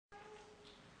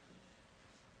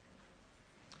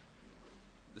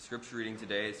scripture reading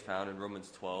today is found in Romans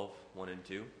 12, 1 and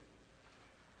 2.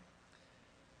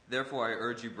 Therefore I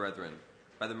urge you, brethren,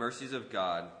 by the mercies of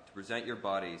God, to present your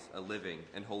bodies a living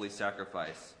and holy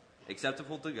sacrifice,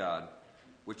 acceptable to God,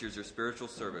 which is your spiritual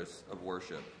service of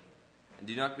worship. And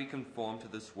do not be conformed to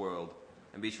this world,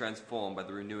 and be transformed by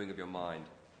the renewing of your mind,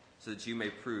 so that you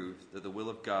may prove that the will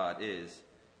of God is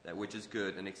that which is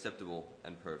good and acceptable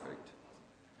and perfect.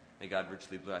 May God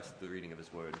richly bless the reading of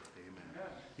his word. Amen.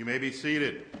 You may be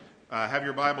seated. Have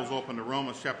your Bibles open to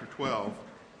Romans chapter 12.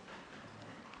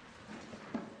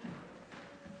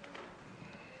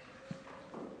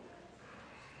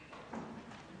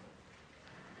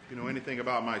 If you know anything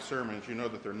about my sermons, you know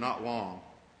that they're not long.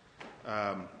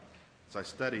 As I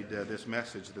studied this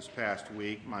message this past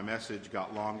week, my message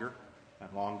got longer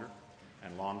and longer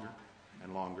and longer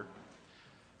and longer.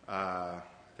 I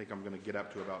think I'm going to get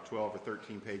up to about 12 or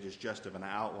 13 pages just of an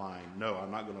outline. No,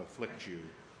 I'm not going to afflict you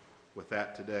with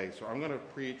that today. So I'm going to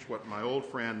preach what my old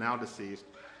friend, now deceased,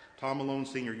 Tom Malone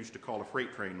Sr. used to call a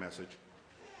freight train message.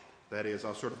 That is,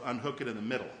 I'll sort of unhook it in the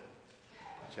middle.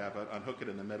 Unhook it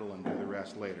in the middle and do the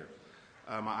rest later.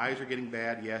 My eyes are getting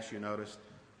bad. Yes, you noticed.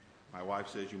 My wife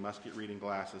says you must get reading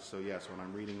glasses. So yes, when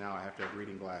I'm reading now, I have to have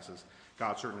reading glasses.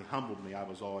 God certainly humbled me. I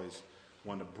was always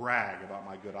one to brag about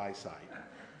my good eyesight.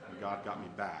 And God got me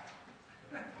back,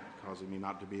 causing me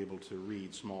not to be able to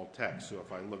read small text. So if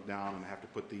I look down and I have to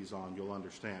put these on, you'll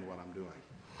understand what I'm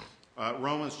doing.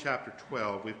 Romans chapter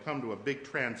 12, we've come to a big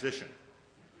transition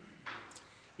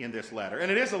in this letter.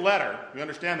 And it is a letter. You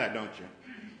understand that, don't you?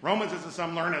 Romans isn't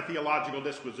some learned theological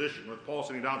disquisition with Paul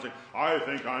sitting down saying, I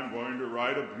think I'm going to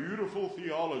write a beautiful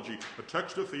theology, a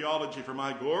text of theology for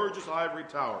my gorgeous ivory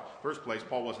tower. First place,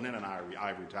 Paul wasn't in an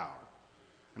ivory tower.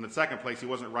 In the second place, he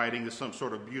wasn't writing some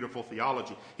sort of beautiful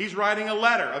theology. He's writing a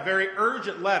letter, a very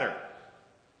urgent letter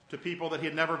to people that he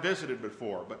had never visited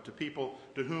before, but to people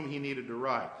to whom he needed to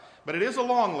write. But it is a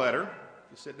long letter.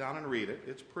 You sit down and read it.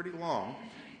 It's pretty long,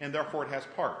 and therefore it has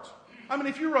parts. I mean,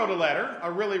 if you wrote a letter,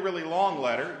 a really, really long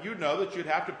letter, you'd know that you'd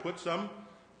have to put some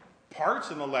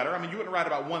parts in the letter. I mean, you wouldn't write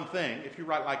about one thing. If you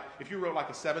wrote like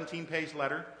a 17-page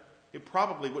letter, it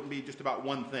probably wouldn't be just about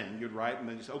one thing. You'd write and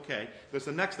then you say, okay, there's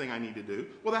the next thing I need to do.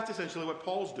 Well, that's essentially what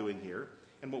Paul's doing here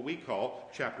in what we call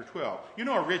chapter 12. You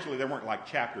know, originally there weren't like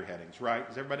chapter headings, right?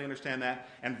 Does everybody understand that?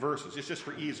 And verses. It's just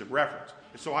for ease of reference.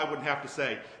 So I wouldn't have to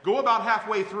say, go about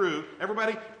halfway through.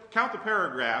 Everybody, count the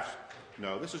paragraphs.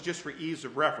 No, this is just for ease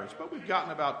of reference. But we've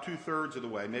gotten about 2/3 of the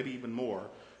way, maybe even more,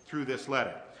 through this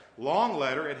letter. Long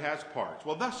letter, it has parts.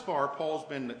 Well, thus far, Paul's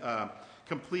been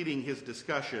completing his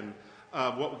discussion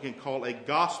of what we can call a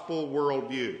gospel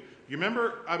worldview. You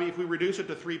remember, if we reduce it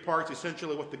to 3 parts,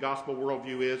 essentially what the gospel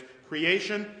worldview is: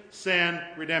 creation, sin,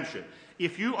 redemption.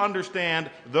 If you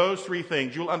understand those 3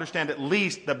 things, you'll understand at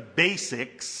least the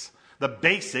basics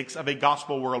of a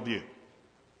gospel worldview.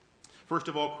 First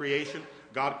of all, creation.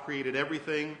 God created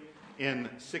everything in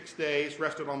 6 days,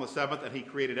 rested on the 7th, and he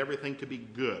created everything to be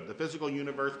good. The physical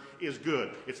universe is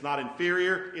good. It's not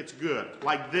inferior, it's good.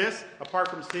 Like this, apart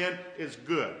from sin, is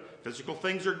good. Physical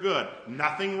things are good.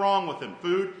 Nothing wrong with them.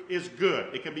 Food is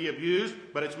good. It can be abused,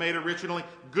 but it's made originally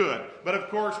good. But of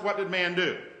course, what did man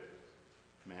do?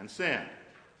 Man sinned.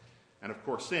 And of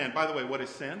course, sin. By the way, what is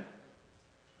sin?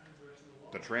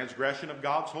 The transgression of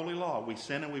God's holy law. We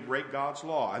sin and we break God's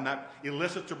law. And that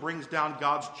elicits or brings down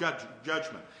God's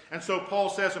judgment. And so Paul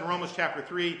says in Romans chapter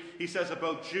 3, he says that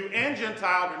both Jew and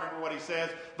Gentile, remember what he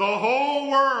says, the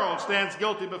whole world stands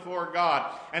guilty before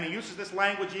God. And he uses this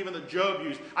language even that Job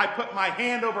used. I put my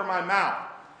hand over my mouth.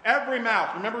 Every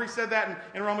mouth. Remember he said that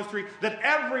in Romans 3, that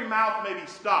every mouth may be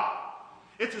stopped.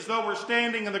 It's as though we're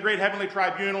standing in the great heavenly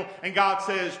tribunal and God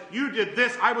says, you did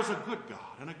this. I was a good God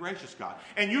and a gracious God.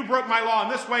 And you broke my law in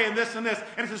this way and this and this.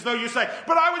 And it's as though you say,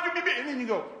 but I would you be... And then you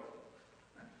go,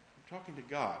 I'm talking to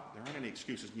God. There aren't any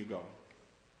excuses. And you go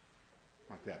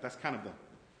like that. That's kind of the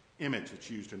image that's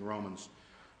used in Romans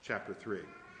chapter 3.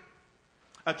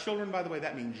 Children, by the way,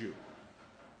 that means you.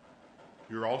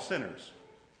 You're all sinners.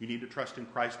 You need to trust in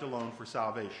Christ alone for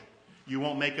salvation. You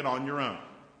won't make it on your own.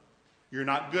 You're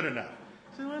not good enough.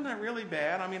 So I'm not really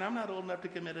bad. I mean, I'm not old enough to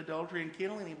commit adultery and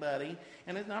kill anybody.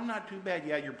 And I'm not too bad.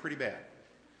 Yeah, you're pretty bad.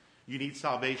 You need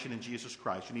salvation in Jesus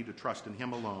Christ. You need to trust in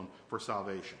him alone for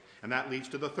salvation. And that leads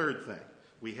to the third thing.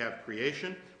 We have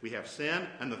creation, we have sin,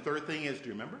 and the third thing is, do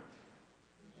you remember?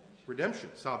 Redemption.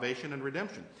 Salvation and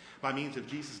redemption. By means of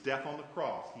Jesus' death on the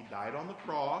cross. He died on the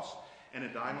cross, and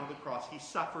in dying on the cross, he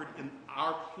suffered in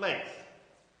our place.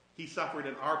 He suffered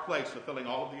in our place, fulfilling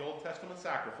all of the Old Testament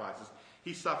sacrifices.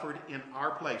 He suffered in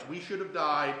our place. We should have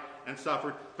died and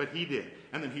suffered, but he did.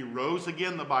 And then he rose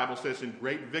again, the Bible says, in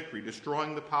great victory,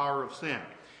 destroying the power of sin.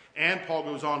 And Paul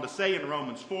goes on to say in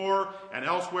Romans 4 and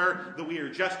elsewhere that we are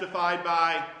justified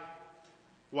by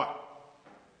what?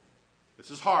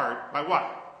 This is hard. By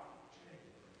what?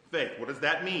 Faith. What does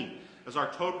that mean? As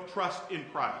our total trust in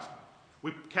Christ.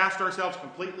 We cast ourselves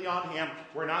completely on him.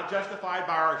 We're not justified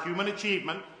by our human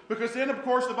achievement, because then, of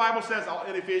course, the Bible says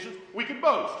in Ephesians, we can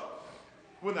boast.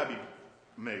 Wouldn't that be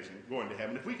amazing, going to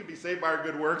heaven? If we could be saved by our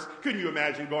good works, couldn't you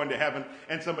imagine going to heaven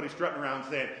and somebody strutting around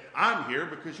saying, I'm here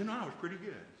because, I was pretty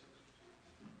good.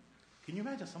 Can you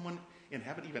imagine someone in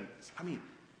heaven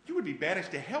you would be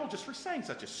banished to hell just for saying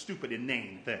such a stupid,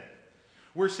 inane thing.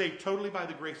 We're saved totally by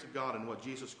the grace of God and what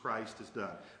Jesus Christ has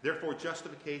done. Therefore,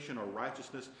 justification or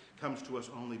righteousness comes to us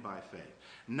only by faith.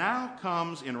 Now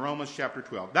comes in Romans chapter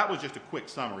 12. That was just a quick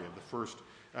summary of the first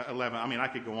 11. I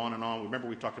could go on and on. Remember,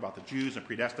 we talked about the Jews and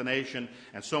predestination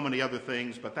and so many other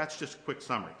things, but that's just a quick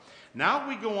summary. Now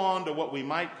we go on to what we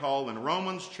might call in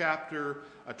Romans chapter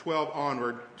 12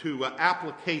 onward to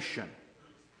application.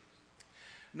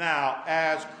 Now,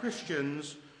 as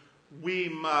Christians, we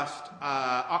must,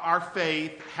 our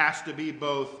faith has to be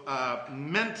both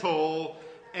mental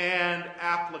and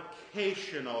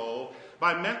applicational.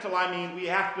 By mental, I mean we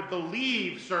have to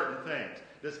believe certain things.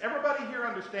 Does everybody here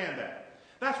understand that?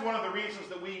 That's one of the reasons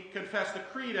that we confess the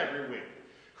creed every week.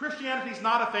 Christianity is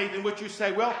not a faith in which you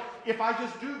say, well, if I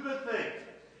just do good things,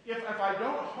 if I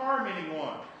don't harm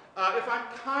anyone, if I'm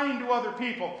kind to other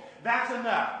people, that's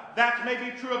enough. That may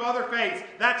be true of other faiths.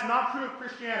 That's not true of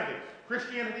Christianity.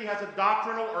 Christianity has a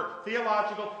doctrinal or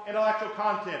theological, intellectual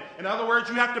content. In other words,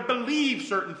 you have to believe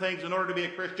certain things in order to be a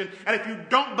Christian, and if you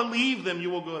don't believe them, you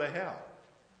will go to hell.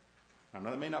 Now,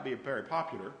 that may not be very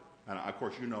popular, and of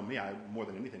course, you know me, more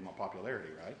than anything, my popularity,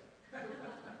 right?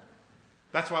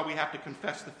 That's why we have to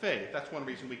confess the faith. That's one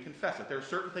reason we confess it. There are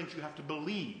certain things you have to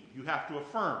believe. You have to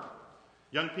affirm.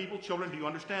 Young people, children, do you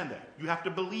understand that? You have to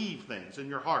believe things in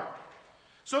your heart.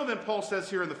 So then Paul says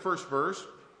here in the first verse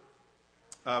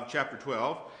of chapter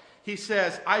 12, he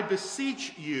says, I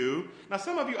beseech you. Now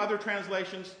some of you other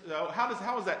translations,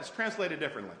 how is that? It's translated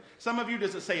differently. Some of you,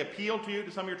 does it say appeal to you?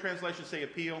 Do some of your translations say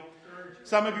appeal? Urge.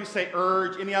 Some of you say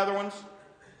urge. Any other ones?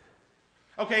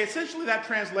 Okay, essentially that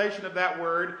translation of that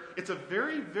word, it's a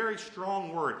very, very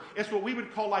strong word. It's what we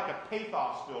would call like a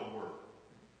pathos-filled word.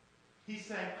 He's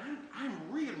saying, I'm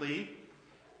really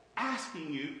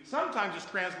asking you. Sometimes it's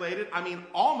translated,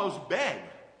 almost beg.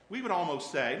 We would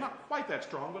almost say, not quite that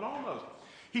strong, but almost.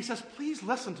 He says, please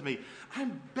listen to me.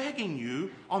 I'm begging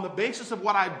you on the basis of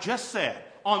what I've just said.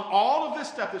 On all of this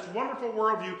stuff, this wonderful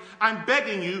worldview, I'm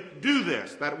begging you, do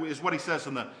this. That is what he says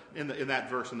in that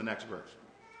verse, in the next verse.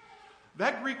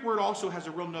 That Greek word also has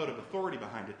a real note of authority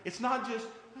behind it. It's not just,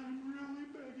 I'm really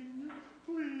begging you,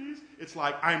 please. It's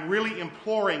like, I'm really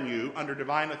imploring you under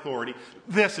divine authority.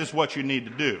 This is what you need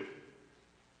to do.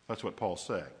 That's what Paul's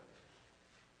saying.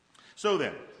 So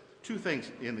then, two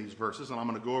things in these verses, and I'm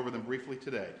going to go over them briefly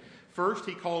today. First,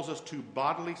 he calls us to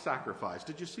bodily sacrifice.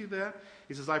 Did you see that?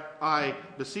 He says, I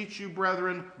beseech you,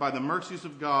 brethren, by the mercies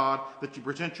of God, that you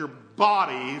present your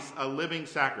bodies a living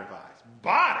sacrifice.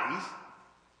 Bodies?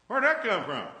 Where'd that come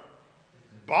from?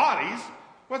 Bodies?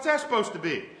 What's that supposed to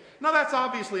be? Now, that's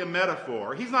obviously a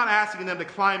metaphor. He's not asking them to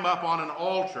climb up on an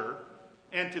altar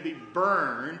and to be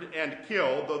burned and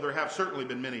killed, though there have certainly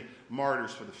been many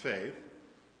martyrs for the faith.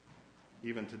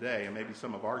 Even today, and maybe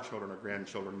some of our children or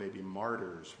grandchildren may be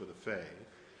martyrs for the faith.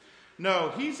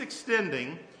 No, he's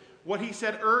extending what he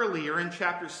said earlier in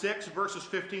chapter 6, verses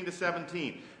 15 to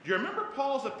 17. Do you remember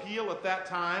Paul's appeal at that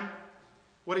time?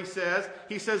 What he says?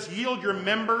 He says, yield your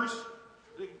members.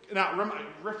 Now,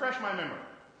 refresh my memory.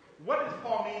 What does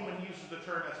Paul mean when he uses the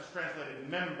term as it's translated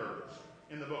members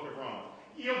in the book of Romans?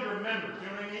 Yield your members. Do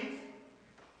you know what he means?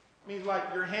 It means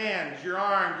like your hands, your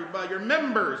arms, your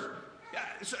members.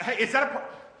 So, hey, is that a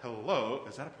part? Hello,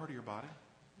 is that a part of your body?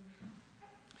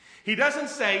 He doesn't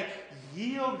say,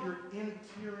 yield your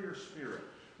interior spirit.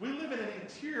 We live in an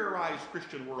interiorized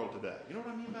Christian world today. You know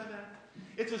what I mean by that?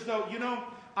 It's as though,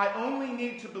 I only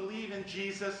need to believe in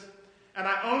Jesus, and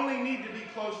I only need to be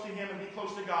close to him and be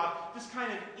close to God, just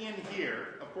kind of in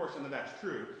here. Of course, and that's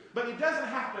true. But it doesn't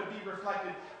have to be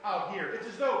reflected out here. It's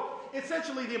as though,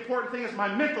 essentially, the important thing is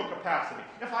my mental capacity.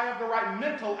 If I have the right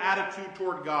mental attitude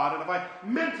toward God, and if I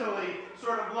mentally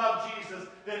sort of love Jesus,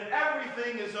 then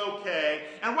everything is okay.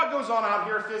 And what goes on out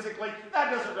here physically, that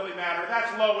doesn't really matter.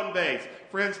 That's low and base.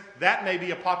 Friends, that may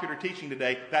be a popular teaching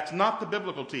today. That's not the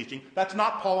biblical teaching. That's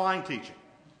not Pauline teaching.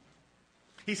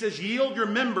 He says, yield your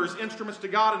members instruments to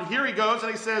God. And here he goes,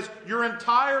 and he says, your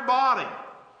entire body.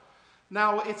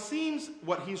 Now, it seems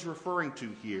what he's referring to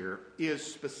here is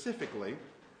specifically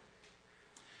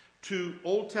to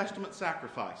Old Testament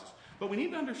sacrifices. But we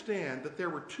need to understand that there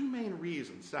were two main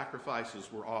reasons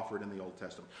sacrifices were offered in the Old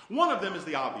Testament. One of them is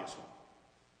the obvious one.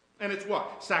 And it's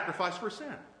what? Sacrifice for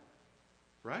sin.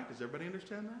 Right? Does everybody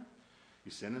understand that? You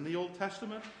sin in the Old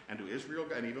Testament, and to Israel,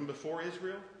 and even before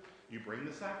Israel, you bring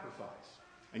the sacrifice.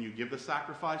 And you give the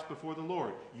sacrifice before the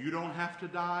Lord. You don't have to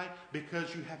die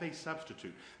because you have a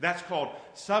substitute. That's called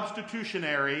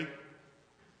substitutionary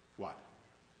what?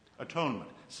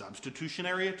 Atonement.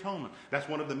 Substitutionary atonement. That's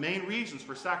one of the main reasons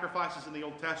for sacrifices in the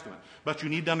Old Testament. But you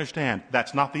need to understand,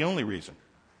 that's not the only reason.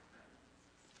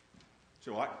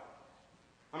 So what?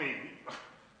 I mean,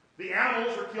 the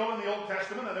animals are killed in the Old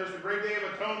Testament, and there's the great day of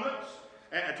atonement,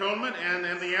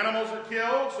 and the animals are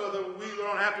killed so that we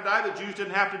don't have to die. The Jews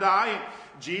didn't have to die. And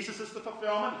Jesus is the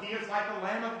fulfillment. He is like the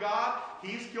Lamb of God.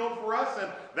 He's killed for us, and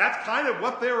that's kind of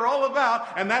what they were all about,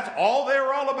 and that's all they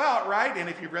were all about, right? And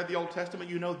if you've read the Old Testament,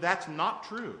 you know that's not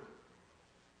true.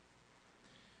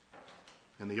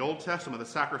 In the Old Testament, the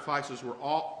sacrifices were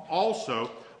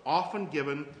also often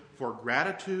given for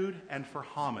gratitude and for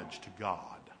homage to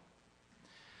God.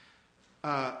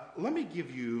 Let me give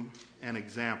you an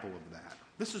example of that.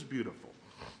 This is beautiful.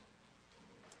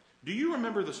 Do you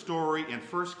remember the story in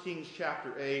 1 Kings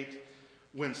chapter 8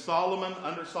 when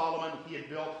under Solomon, he had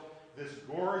built this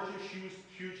gorgeous,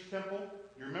 huge temple?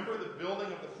 You remember the building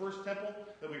of the first temple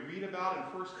that we read about in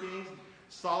 1 Kings?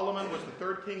 Solomon was the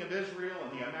third king of Israel,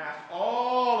 and he amassed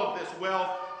all of this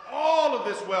wealth.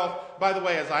 By the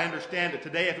way, as I understand it,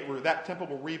 today, if that temple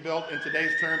were rebuilt in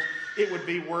today's terms, it would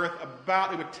be worth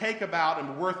about,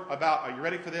 are you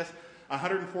ready for this?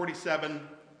 $147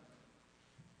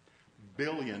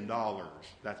 billion.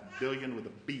 That's billion with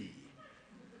a B.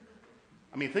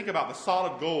 I mean, think about the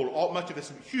solid gold, much of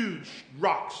this huge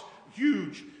rocks,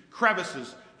 huge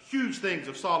crevices, huge things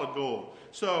of solid gold.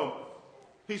 So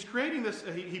he's creating this,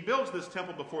 he builds this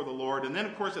temple before the Lord, and then,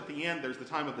 of course, at the end, there's the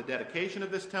time of the dedication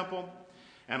of this temple,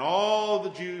 and all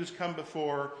the Jews come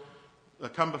before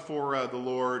the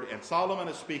Lord, and Solomon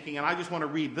is speaking, and I just want to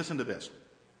listen to this.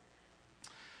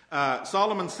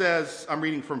 Solomon says, I'm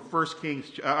reading from 1 Kings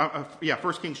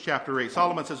chapter 8.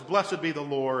 Solomon says, "Blessed be the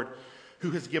Lord,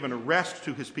 who has given a rest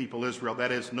to his people Israel,"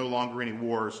 that is, no longer any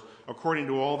wars, "according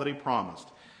to all that he promised.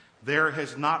 There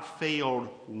has not failed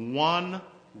one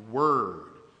word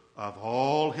of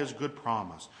all his good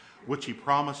promise, which he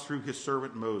promised through his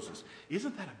servant Moses."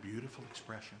 Isn't that a beautiful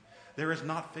expression? There has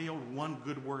not failed one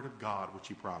good word of God, which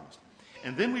he promised.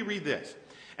 And then we read this.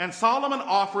 "And Solomon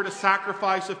offered a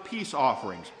sacrifice of peace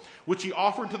offerings, which he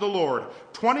offered to the Lord,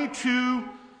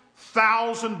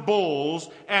 22,000 bulls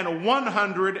and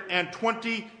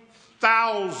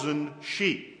 120,000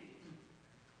 sheep."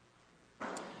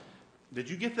 Did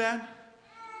you get that?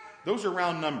 Those are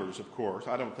round numbers, of course.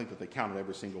 I don't think that they counted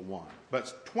every single one. But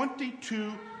it's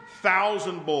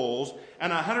 22,000 bulls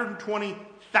and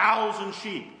 120,000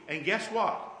 sheep. And guess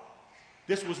what?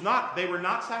 They were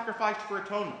not sacrificed for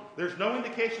atonement. There's no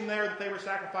indication there that they were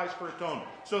sacrificed for atonement.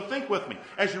 So think with me.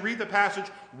 As you read the passage,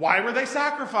 why were they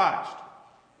sacrificed?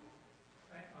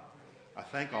 A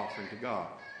thank offering to God.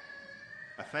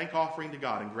 A thank offering to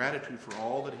God in gratitude for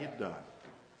all that he had done.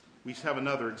 We have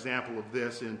another example of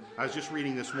this. I was just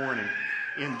reading this morning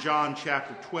in John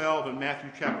chapter 12 and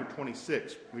Matthew chapter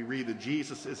 26. We read that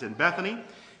Jesus is in Bethany.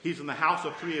 He's in the house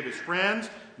of three of his friends,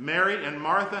 Mary and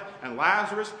Martha and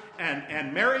Lazarus.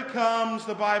 And Mary comes,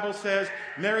 the Bible says,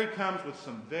 Mary comes with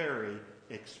some very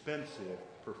expensive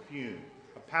perfume.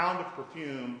 A pound of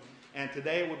perfume. And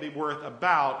today it would be worth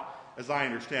about, as I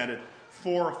understand it,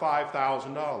 $4,000 or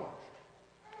 $5,000.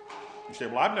 You say,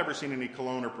 well, I've never seen any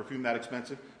cologne or perfume that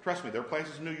expensive. Trust me, there are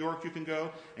places in New York you can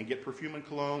go and get perfume and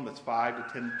cologne that's $5,000 to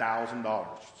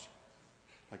 $10,000.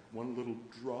 Like one little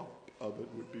drop of it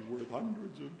would be worth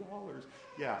hundreds of dollars.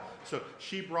 Yeah, so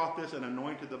she brought this and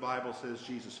anointed, the Bible says,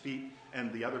 Jesus' feet.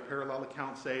 And the other parallel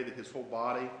accounts say that his whole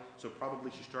body, so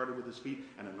probably she started with his feet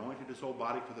and anointed his whole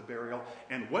body for the burial.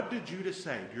 And what did Judas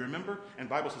say? Do you remember? And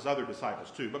the Bible says other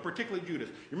disciples too, but particularly Judas.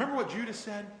 You remember what Judas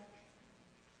said?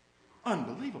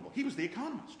 Unbelievable. He was the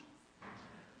economist.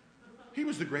 He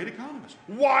was the great economist.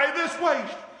 Why this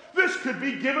waste? This could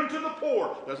be given to the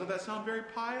poor. Doesn't that sound very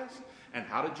pious? And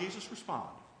how did Jesus respond?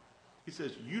 He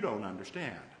says, you don't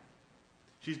understand.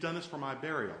 She's done this for my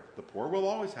burial. The poor will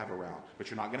always have around, but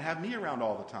you're not going to have me around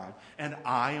all the time, and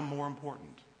I am more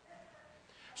important.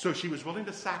 So she was willing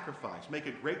to sacrifice, make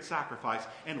a great sacrifice,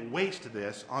 and waste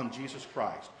this on Jesus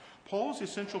Christ. Paul's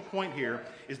essential point here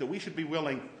is that we should be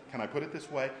willing, can I put it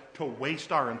this way, to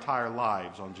waste our entire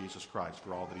lives on Jesus Christ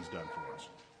for all that he's done for us.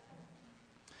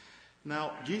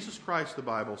 Now, Jesus Christ, the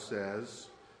Bible says,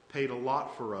 paid a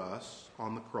lot for us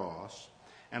on the cross,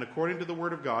 And according to the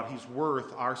Word of God, he's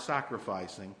worth our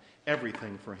sacrificing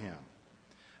everything for him.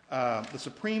 The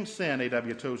supreme sin,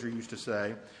 A.W. Tozer used to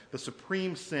say, the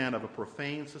supreme sin of a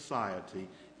profane society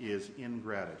is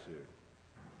ingratitude.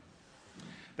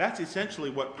 That's essentially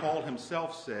what Paul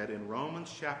himself said in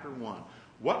Romans chapter 1.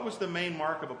 What was the main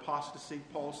mark of apostasy,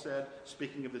 Paul said,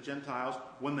 speaking of the Gentiles?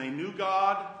 When they knew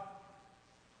God,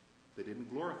 they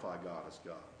didn't glorify God as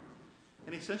God.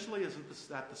 And essentially, isn't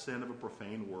that the sin of a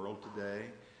profane world today?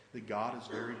 That God is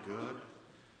very good.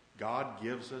 God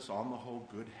gives us, on the whole,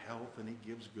 good health, and he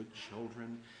gives good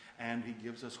children, and he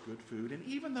gives us good food. And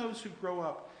even those who grow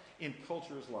up in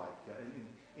cultures like,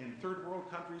 in third world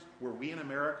countries, where we in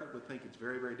America would think it's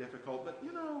very, very difficult, but,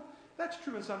 that's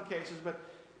true in some cases, but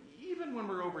even when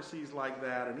we're overseas like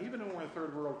that, and even when we're in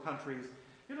third world countries,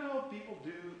 people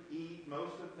do eat,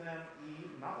 most of them eat,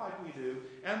 not like we do,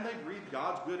 and they breathe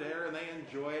God's good air and they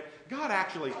enjoy it. God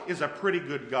actually is a pretty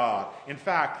good God. In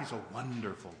fact, he's a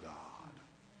wonderful God.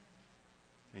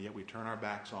 And yet we turn our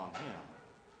backs on him.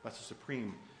 That's the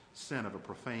supreme sin of a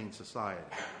profane society.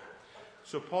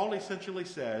 So Paul essentially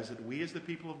says that we as the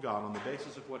people of God, on the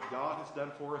basis of what God has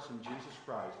done for us in Jesus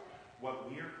Christ, what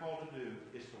we are called to do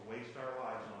is to waste our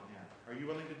lives on him. Are you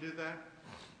willing to do that?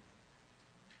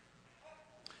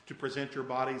 To present your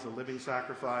bodies a living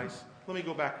sacrifice? Let me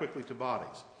go back quickly to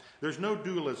bodies. There's no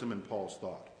dualism in Paul's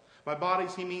thought. By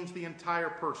bodies, he means the entire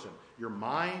person. Your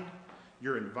mind,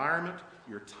 your environment,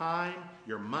 your time,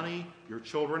 your money, your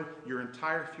children, your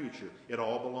entire future. It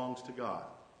all belongs to God.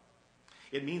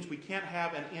 It means we can't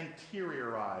have an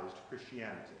interiorized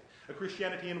Christianity. A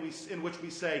Christianity in which we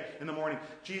say in the morning,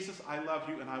 Jesus, I love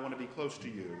you and I want to be close to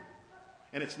you.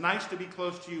 And it's nice to be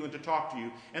close to you and to talk to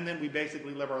you, and then we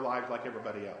basically live our lives like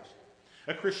everybody else.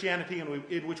 A Christianity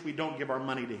in which we don't give our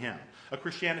money to him. A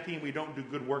Christianity in which we don't do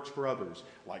good works for others,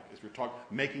 like as we're talking,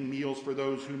 making meals for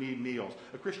those who need meals.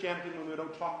 A Christianity in which we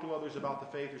don't talk to others about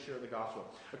the faith or share the gospel.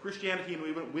 A Christianity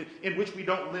in which we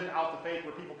don't live out the faith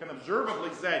where people can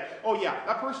observably say, oh yeah,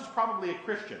 that person's probably a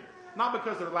Christian. Not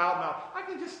because they're loudmouth. I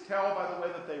can just tell by the way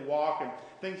that they walk and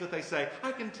things that they say.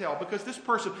 I can tell because this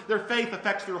person, their faith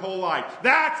affects their whole life.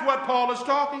 That's what Paul is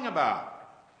talking about.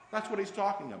 That's what he's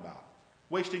talking about.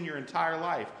 Wasting your entire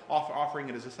life, offering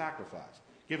it as a sacrifice.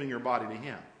 Giving your body to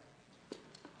him.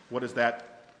 What does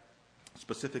that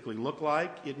specifically look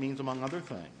like? It means, among other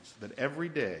things, that every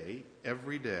day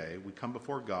we come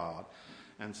before God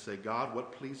and say, God,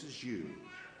 what pleases you?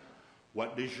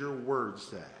 What does your word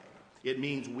say? It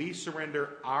means we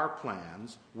surrender our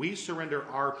plans. We surrender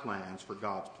our plans for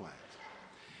God's plans.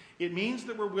 It means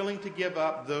that we're willing to give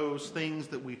up those things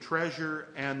that we treasure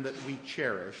and that we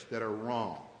cherish that are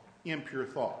wrong. Impure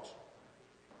thoughts.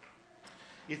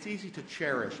 It's easy to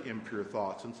cherish impure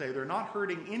thoughts and say they're not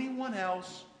hurting anyone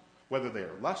else, whether they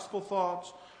are lustful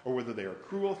thoughts or whether they are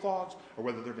cruel thoughts or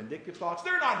whether they're vindictive thoughts.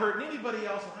 They're not hurting anybody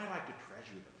else, and I like to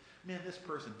treasure them. Man, this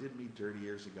person did me dirty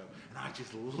years ago, and I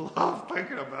just love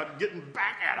thinking about getting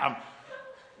back at them.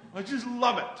 I just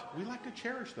love it. We like to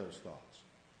cherish those thoughts,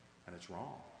 and it's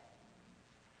wrong.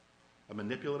 A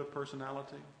manipulative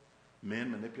personality,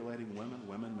 men manipulating women,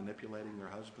 women manipulating their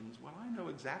husbands. Well, I know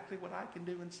exactly what I can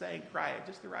do and say and cry at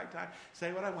just the right time,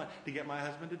 say what I want to get my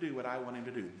husband to do what I want him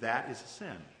to do. That is a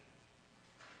sin.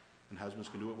 And husbands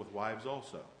can do it with wives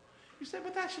also. You say,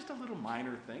 but that's just a little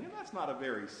minor thing, and that's not a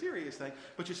very serious thing.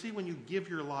 But you see, when you give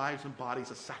your lives and bodies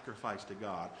a sacrifice to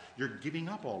God, you're giving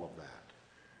up all of that.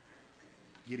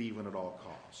 Get even at all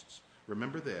costs.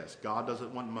 Remember this, God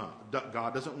doesn't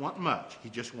want much. He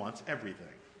just wants everything.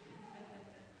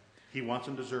 He wants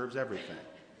and deserves everything.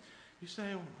 You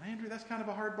say, well, Andrew, that's kind of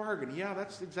a hard bargain. Yeah,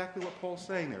 that's exactly what Paul's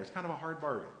saying there. It's kind of a hard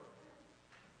bargain.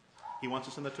 He wants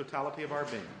us in the totality of our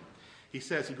being. He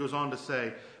goes on to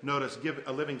say, notice, give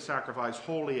a living sacrifice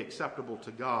wholly acceptable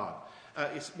to God.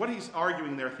 What he's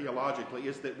arguing there theologically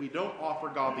is that we don't offer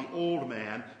God the old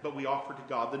man, but we offer to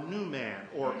God the new man,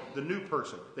 or the new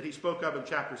person that he spoke of in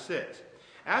chapter 6.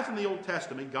 As in the Old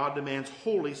Testament, God demands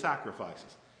holy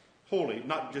sacrifices. Holy,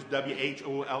 not just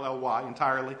W-H-O-L-L-Y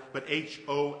entirely, but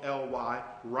H-O-L-Y,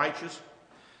 righteous.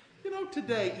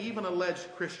 Today, even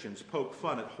alleged Christians poke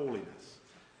fun at holiness.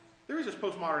 There is this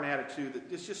postmodern attitude that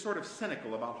is just sort of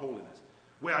cynical about holiness.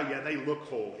 Well, yeah, they look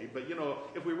holy, but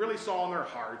if we really saw in their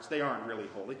hearts, they aren't really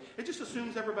holy. It just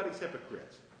assumes everybody's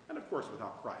hypocrites. And of course,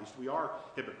 without Christ, we are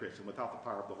hypocrites and without the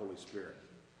power of the Holy Spirit.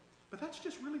 But that's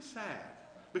just really sad,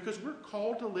 because we're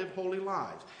called to live holy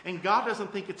lives. And God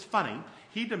doesn't think it's funny.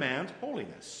 He demands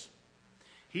holiness.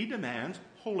 He demands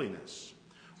holiness.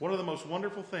 One of the most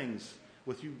wonderful things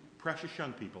with you precious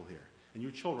young people here, and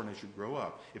your children as you grow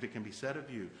up, if it can be said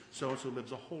of you, so-and-so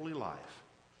lives a holy life.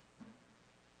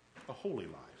 A holy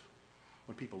life.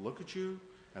 When people look at you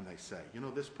and they say, you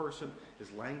know, this person, his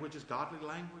language is godly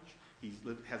language. He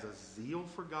has a zeal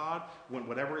for God.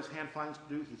 Whatever his hand finds to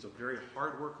do, he's a very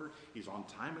hard worker. He's on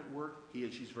time at work.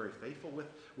 She's very faithful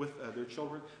with their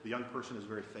children. The young person is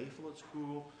very faithful at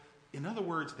school. In other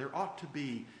words, there ought to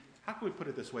be, how can we put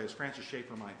it this way, as Francis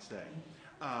Schaeffer might say,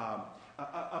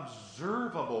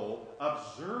 observable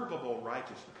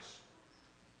righteousness.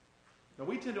 Now,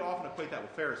 we tend to often equate that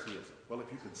with Phariseeism. Well,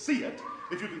 if you can see it,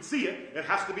 it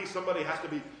has to be somebody has to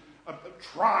be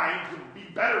trying to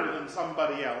be better than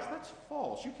somebody else. That's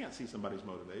false. You can't see somebody's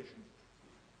motivation.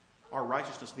 Our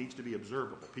righteousness needs to be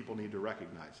observable. People need to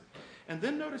recognize it. And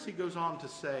then notice he goes on to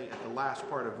say at the last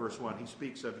part of verse 1, he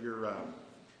speaks of your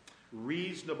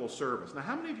reasonable service. Now,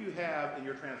 how many of you have in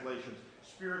your translations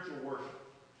spiritual worship?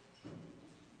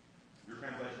 Your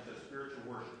translation says spiritual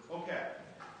worship. Okay.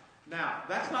 Now,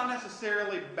 that's not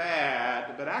necessarily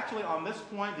bad, but actually on this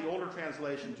point, the older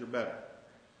translations are better.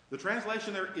 The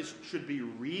translation there should be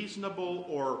reasonable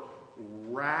or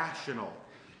rational.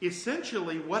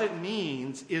 Essentially, what it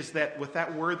means is that with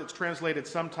that word that's translated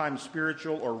sometimes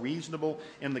spiritual or reasonable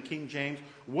in the King James,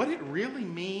 what it really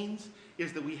means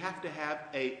is that we have to have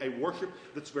a worship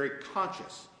that's very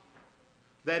conscious.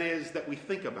 That is, that we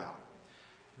think about.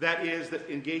 That is, that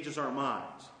engages our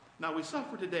minds. Now, we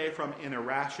suffer today from an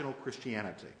irrational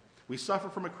Christianity. We suffer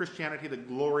from a Christianity that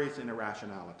glories in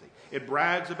irrationality. It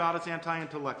brags about its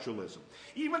anti-intellectualism.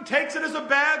 Even takes it as a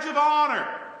badge of honor.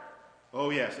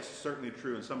 Oh yes, this is certainly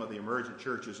true in some of the emergent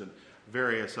churches and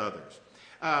various others.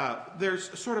 There's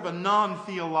sort of a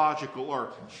non-theological,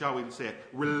 or shall we say it,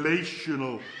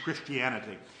 relational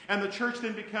Christianity. And the church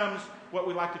then becomes what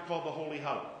we like to call the holy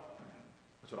huddle.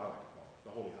 That's what I like to call it, the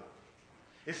holy huddle.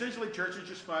 Essentially, church is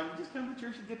just fun. You just come to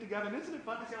church and get together. And isn't it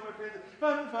fun to see all my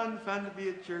friends? Fun to be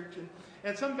at church.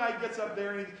 And some guy gets up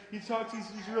there and he talks. He's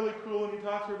really cool. And he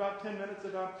talks for about 10 minutes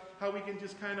about how we can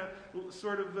just kind of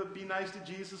sort of be nice to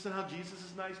Jesus and how Jesus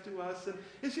is nice to us. And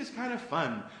it's just kind of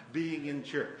fun being in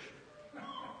church.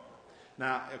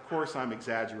 Now, of course, I'm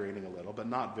exaggerating a little, but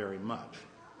not very much.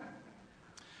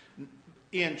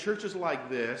 In churches like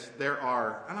this, there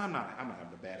are, and I'm not having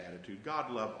a bad attitude.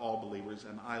 God loves all believers,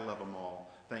 and I love them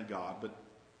all, thank God. But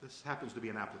this happens to be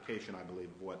an application, I believe,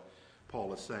 of what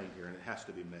Paul is saying here, and it has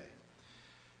to be made.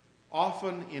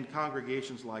 Often in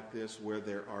congregations like this, where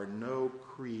there are no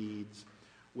creeds,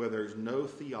 where there's no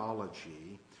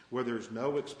theology, where there's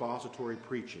no expository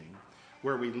preaching,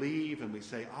 where we leave and we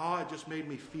say, it just made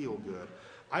me feel good.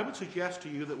 I would suggest to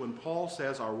you that when Paul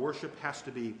says our worship has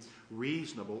to be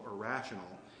reasonable or rational,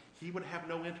 he would have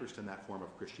no interest in that form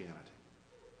of Christianity.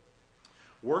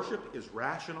 Worship is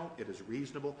rational, it is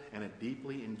reasonable, and it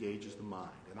deeply engages the mind.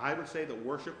 And I would say that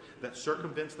worship that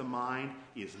circumvents the mind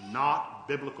is not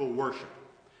biblical worship.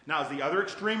 Now, is the other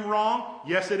extreme wrong?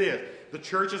 Yes, it is. The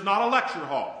church is not a lecture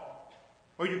hall.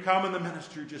 Or you come and the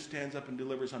minister just stands up and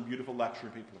delivers some beautiful lecture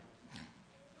and people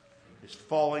are just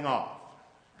falling off.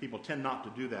 People tend not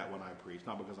to do that when I preach,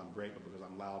 not because I'm great, but because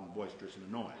I'm loud and boisterous and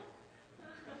annoying.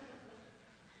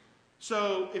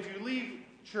 So if you leave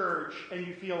church and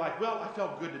you feel like, well, I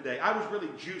felt good today, I was really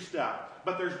juiced up,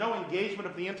 but there's no engagement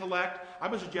of the intellect, I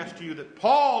would suggest to you that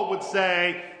Paul would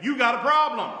say, you got a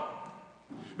problem.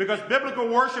 Because biblical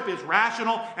worship is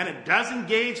rational and it does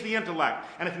engage the intellect.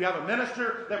 And if you have a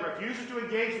minister that refuses to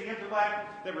engage the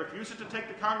intellect, that refuses to take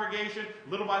the congregation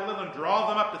little by little and draw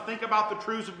them up to think about the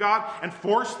truths of God and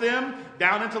force them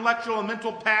down intellectual and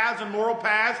mental paths and moral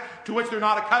paths to which they're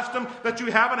not accustomed, that you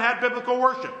haven't had biblical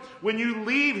worship. When you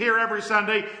leave here every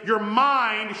Sunday, your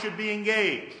mind should be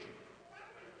engaged.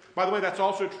 By the way, that's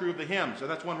also true of the hymns, and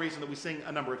that's one reason that we sing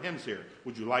a number of hymns here.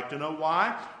 Would you like to know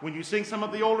why? When you sing some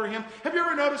of the older hymns, have you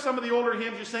ever noticed some of the older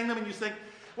hymns, you sing them and you think,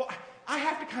 well, I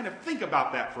have to kind of think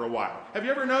about that for a while. Have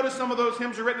you ever noticed some of those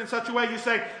hymns are written in such a way you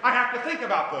say, I have to think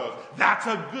about those? That's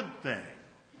a good thing.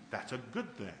 That's a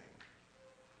good thing.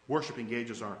 Worship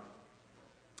engages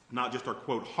not just our,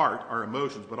 quote, heart, our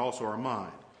emotions, but also our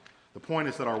mind. The point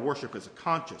is that our worship is a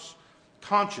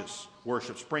conscious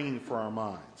worship springing from our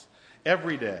minds.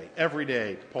 Every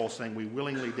day, Paul's saying we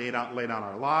willingly lay down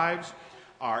our lives,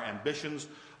 our ambitions,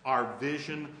 our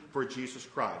vision for Jesus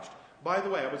Christ. By the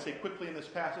way, I would say quickly in this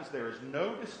passage, there is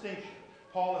no distinction.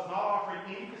 Paul is not offering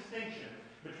any distinction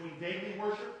between daily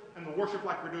worship and the worship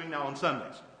like we're doing now on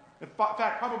Sundays. In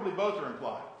fact, probably both are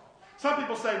implied. Some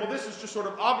people say, well, this is just sort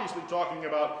of obviously talking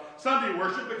about Sunday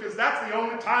worship because that's the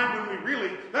only time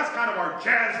when that's kind of our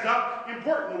jazzed up,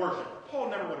 important worship. Paul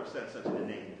never would have said such an inane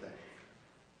thing.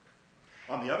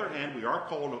 On the other hand, we are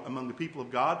called among the people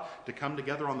of God to come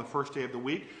together on the first day of the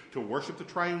week to worship the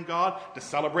triune God, to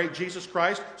celebrate Jesus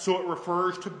Christ, so it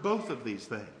refers to both of these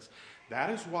things. That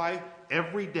is why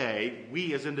every day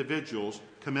we as individuals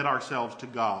commit ourselves to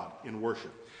God in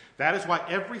worship. That is why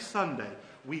every Sunday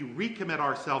we recommit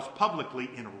ourselves publicly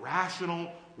in rational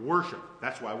worship.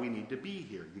 That's why we need to be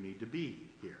here. You need to be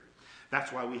here.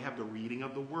 That's why we have the reading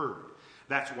of the Word.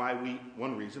 That's why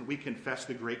one reason, we confess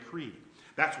the Great Creed.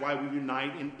 That's why we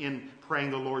unite in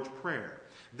praying the Lord's Prayer.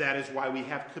 That is why we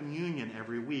have communion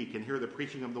every week and hear the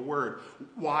preaching of the Word.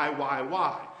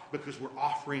 Why? Because we're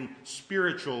offering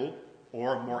spiritual,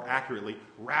 or more accurately,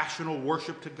 rational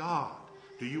worship to God.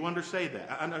 Do you understand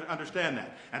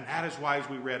that? And that is why, as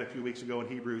we read a few weeks ago in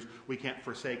Hebrews, we can't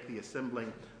forsake the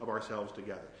assembling of ourselves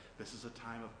together. This is a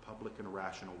time of public and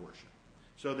rational worship.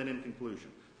 So then, in conclusion,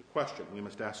 the question we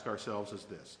must ask ourselves is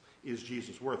this: is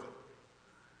Jesus worth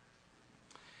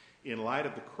it? In light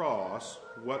of the cross,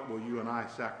 what will you and I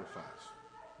sacrifice?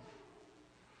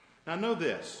 Now know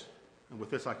this, and with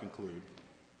this I conclude.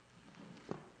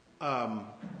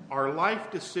 Our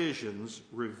life decisions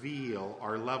reveal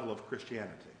our level of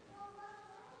Christianity.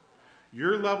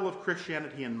 Your level of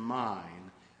Christianity and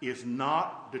mine is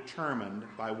not determined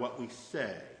by what we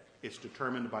say. It's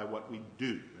determined by what we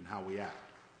do and how we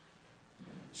act.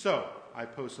 So, I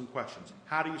pose some questions.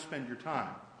 How do you spend your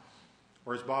time?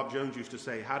 Or as Bob Jones used to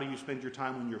say, how do you spend your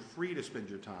time when you're free to spend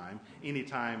your time,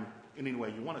 anytime, any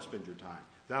way you want to spend your time?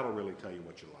 That'll really tell you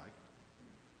what you like.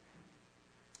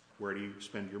 Where do you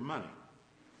spend your money?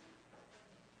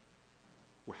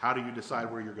 How do you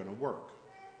decide where you're going to work?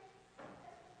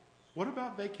 What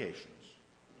about vacations?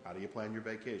 How do you plan your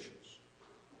vacations?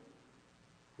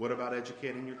 What about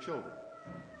educating your children?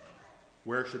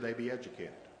 Where should they be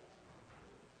educated?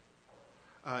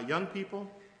 Young people,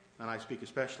 and I speak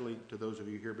especially to those of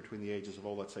you here between the ages of,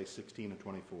 let's say 16 and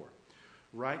 24.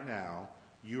 Right now,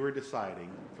 you are deciding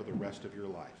for the rest of your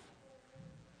life.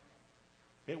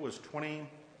 It was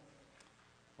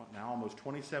almost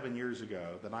 27 years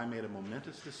ago that I made a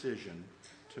momentous decision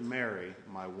to marry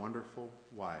my wonderful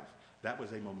wife. That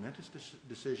was a momentous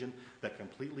decision that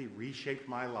completely reshaped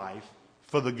my life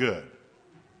for the good.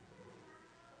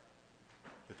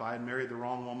 If I had married the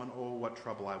wrong woman, what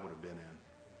trouble I would have been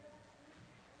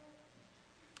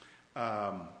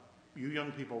in. You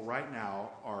young people right now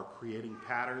are creating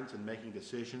patterns and making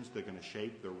decisions that are going to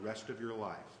shape the rest of your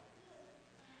life.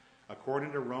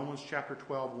 According to Romans chapter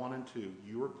 12, 1 and 2,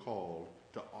 you are called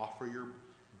to offer your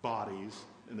bodies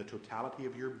in the totality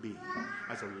of your being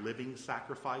as a living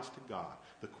sacrifice to God.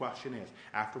 The question is,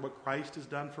 after what Christ has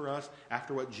done for us,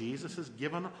 after what Jesus has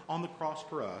given on the cross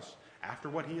for us, after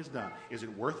what he has done, is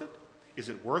it worth it? Is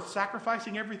it worth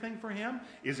sacrificing everything for him?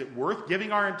 Is it worth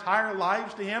giving our entire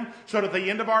lives to him so that at the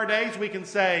end of our days we can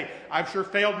say, I've sure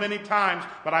failed many times,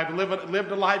 but I've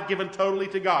lived a life given totally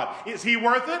to God. Is he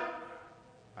worth it?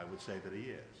 I would say that he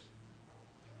is.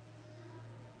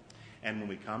 And when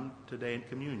we come today in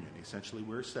communion, essentially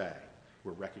we're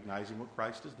recognizing what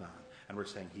Christ has done, and we're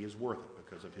saying he is worth it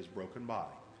because of his broken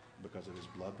body, because of his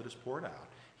blood that is poured out.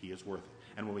 He is worth it.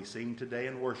 And when we sing today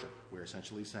in worship, we're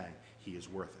essentially saying he is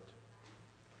worth it.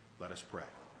 Let us pray.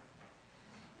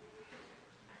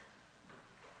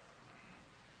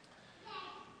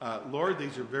 Lord,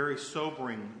 these are very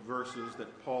sobering verses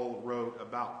that Paul wrote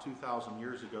about 2,000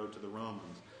 years ago to the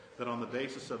Romans, that on the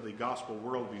basis of the gospel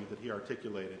worldview that he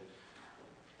articulated,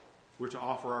 we're to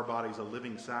offer our bodies a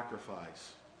living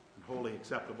sacrifice and wholly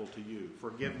acceptable to you.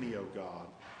 Forgive me, O God,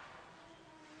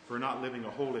 for not living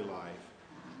a holy life.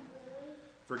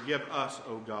 Forgive us,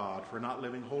 O God, for not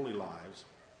living holy lives.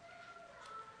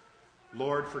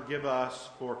 Lord, forgive us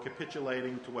for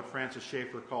capitulating to what Francis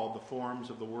Schaeffer called the forms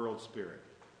of the world spirit.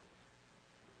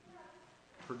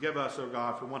 Forgive us, O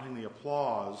God, for wanting the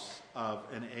applause of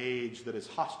an age that is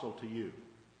hostile to you,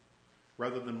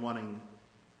 rather than wanting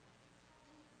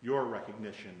your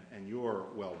recognition and your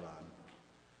well done.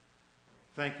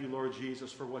 Thank you, Lord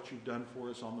Jesus, for what you've done for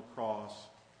us on the cross.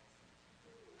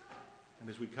 And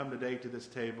as we come today to this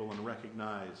table and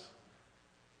recognize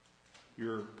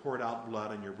your poured out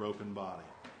blood and your broken body,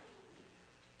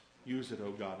 use it,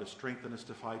 O God, to strengthen us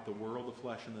to fight the world, the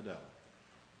flesh, and the devil.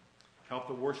 Help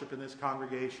the worship in this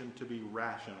congregation to be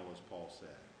rational, as Paul said,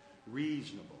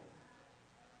 reasonable.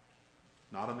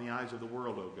 Not in the eyes of the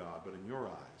world, O God, but in your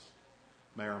eyes.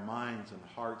 May our minds and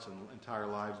hearts and entire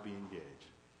lives be engaged.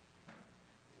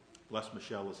 Bless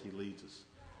Michelle as he leads us.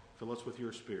 Fill us with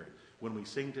your spirit. When we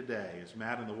sing today, as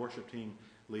Matt and the worship team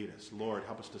lead us, Lord,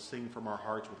 help us to sing from our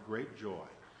hearts with great joy.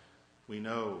 We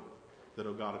know that,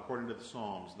 O God, according to the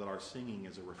Psalms, that our singing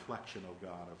is a reflection, O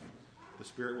God, of the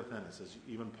Spirit within us, as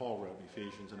even Paul wrote in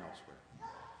Ephesians and elsewhere.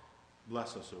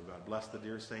 Bless us, O God. Bless the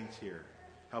dear saints here.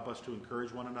 Help us to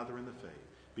encourage one another in the faith.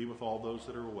 Be with all those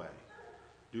that are away.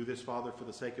 Do this, Father, for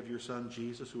the sake of your Son,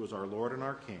 Jesus, who is our Lord and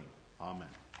our King. Amen.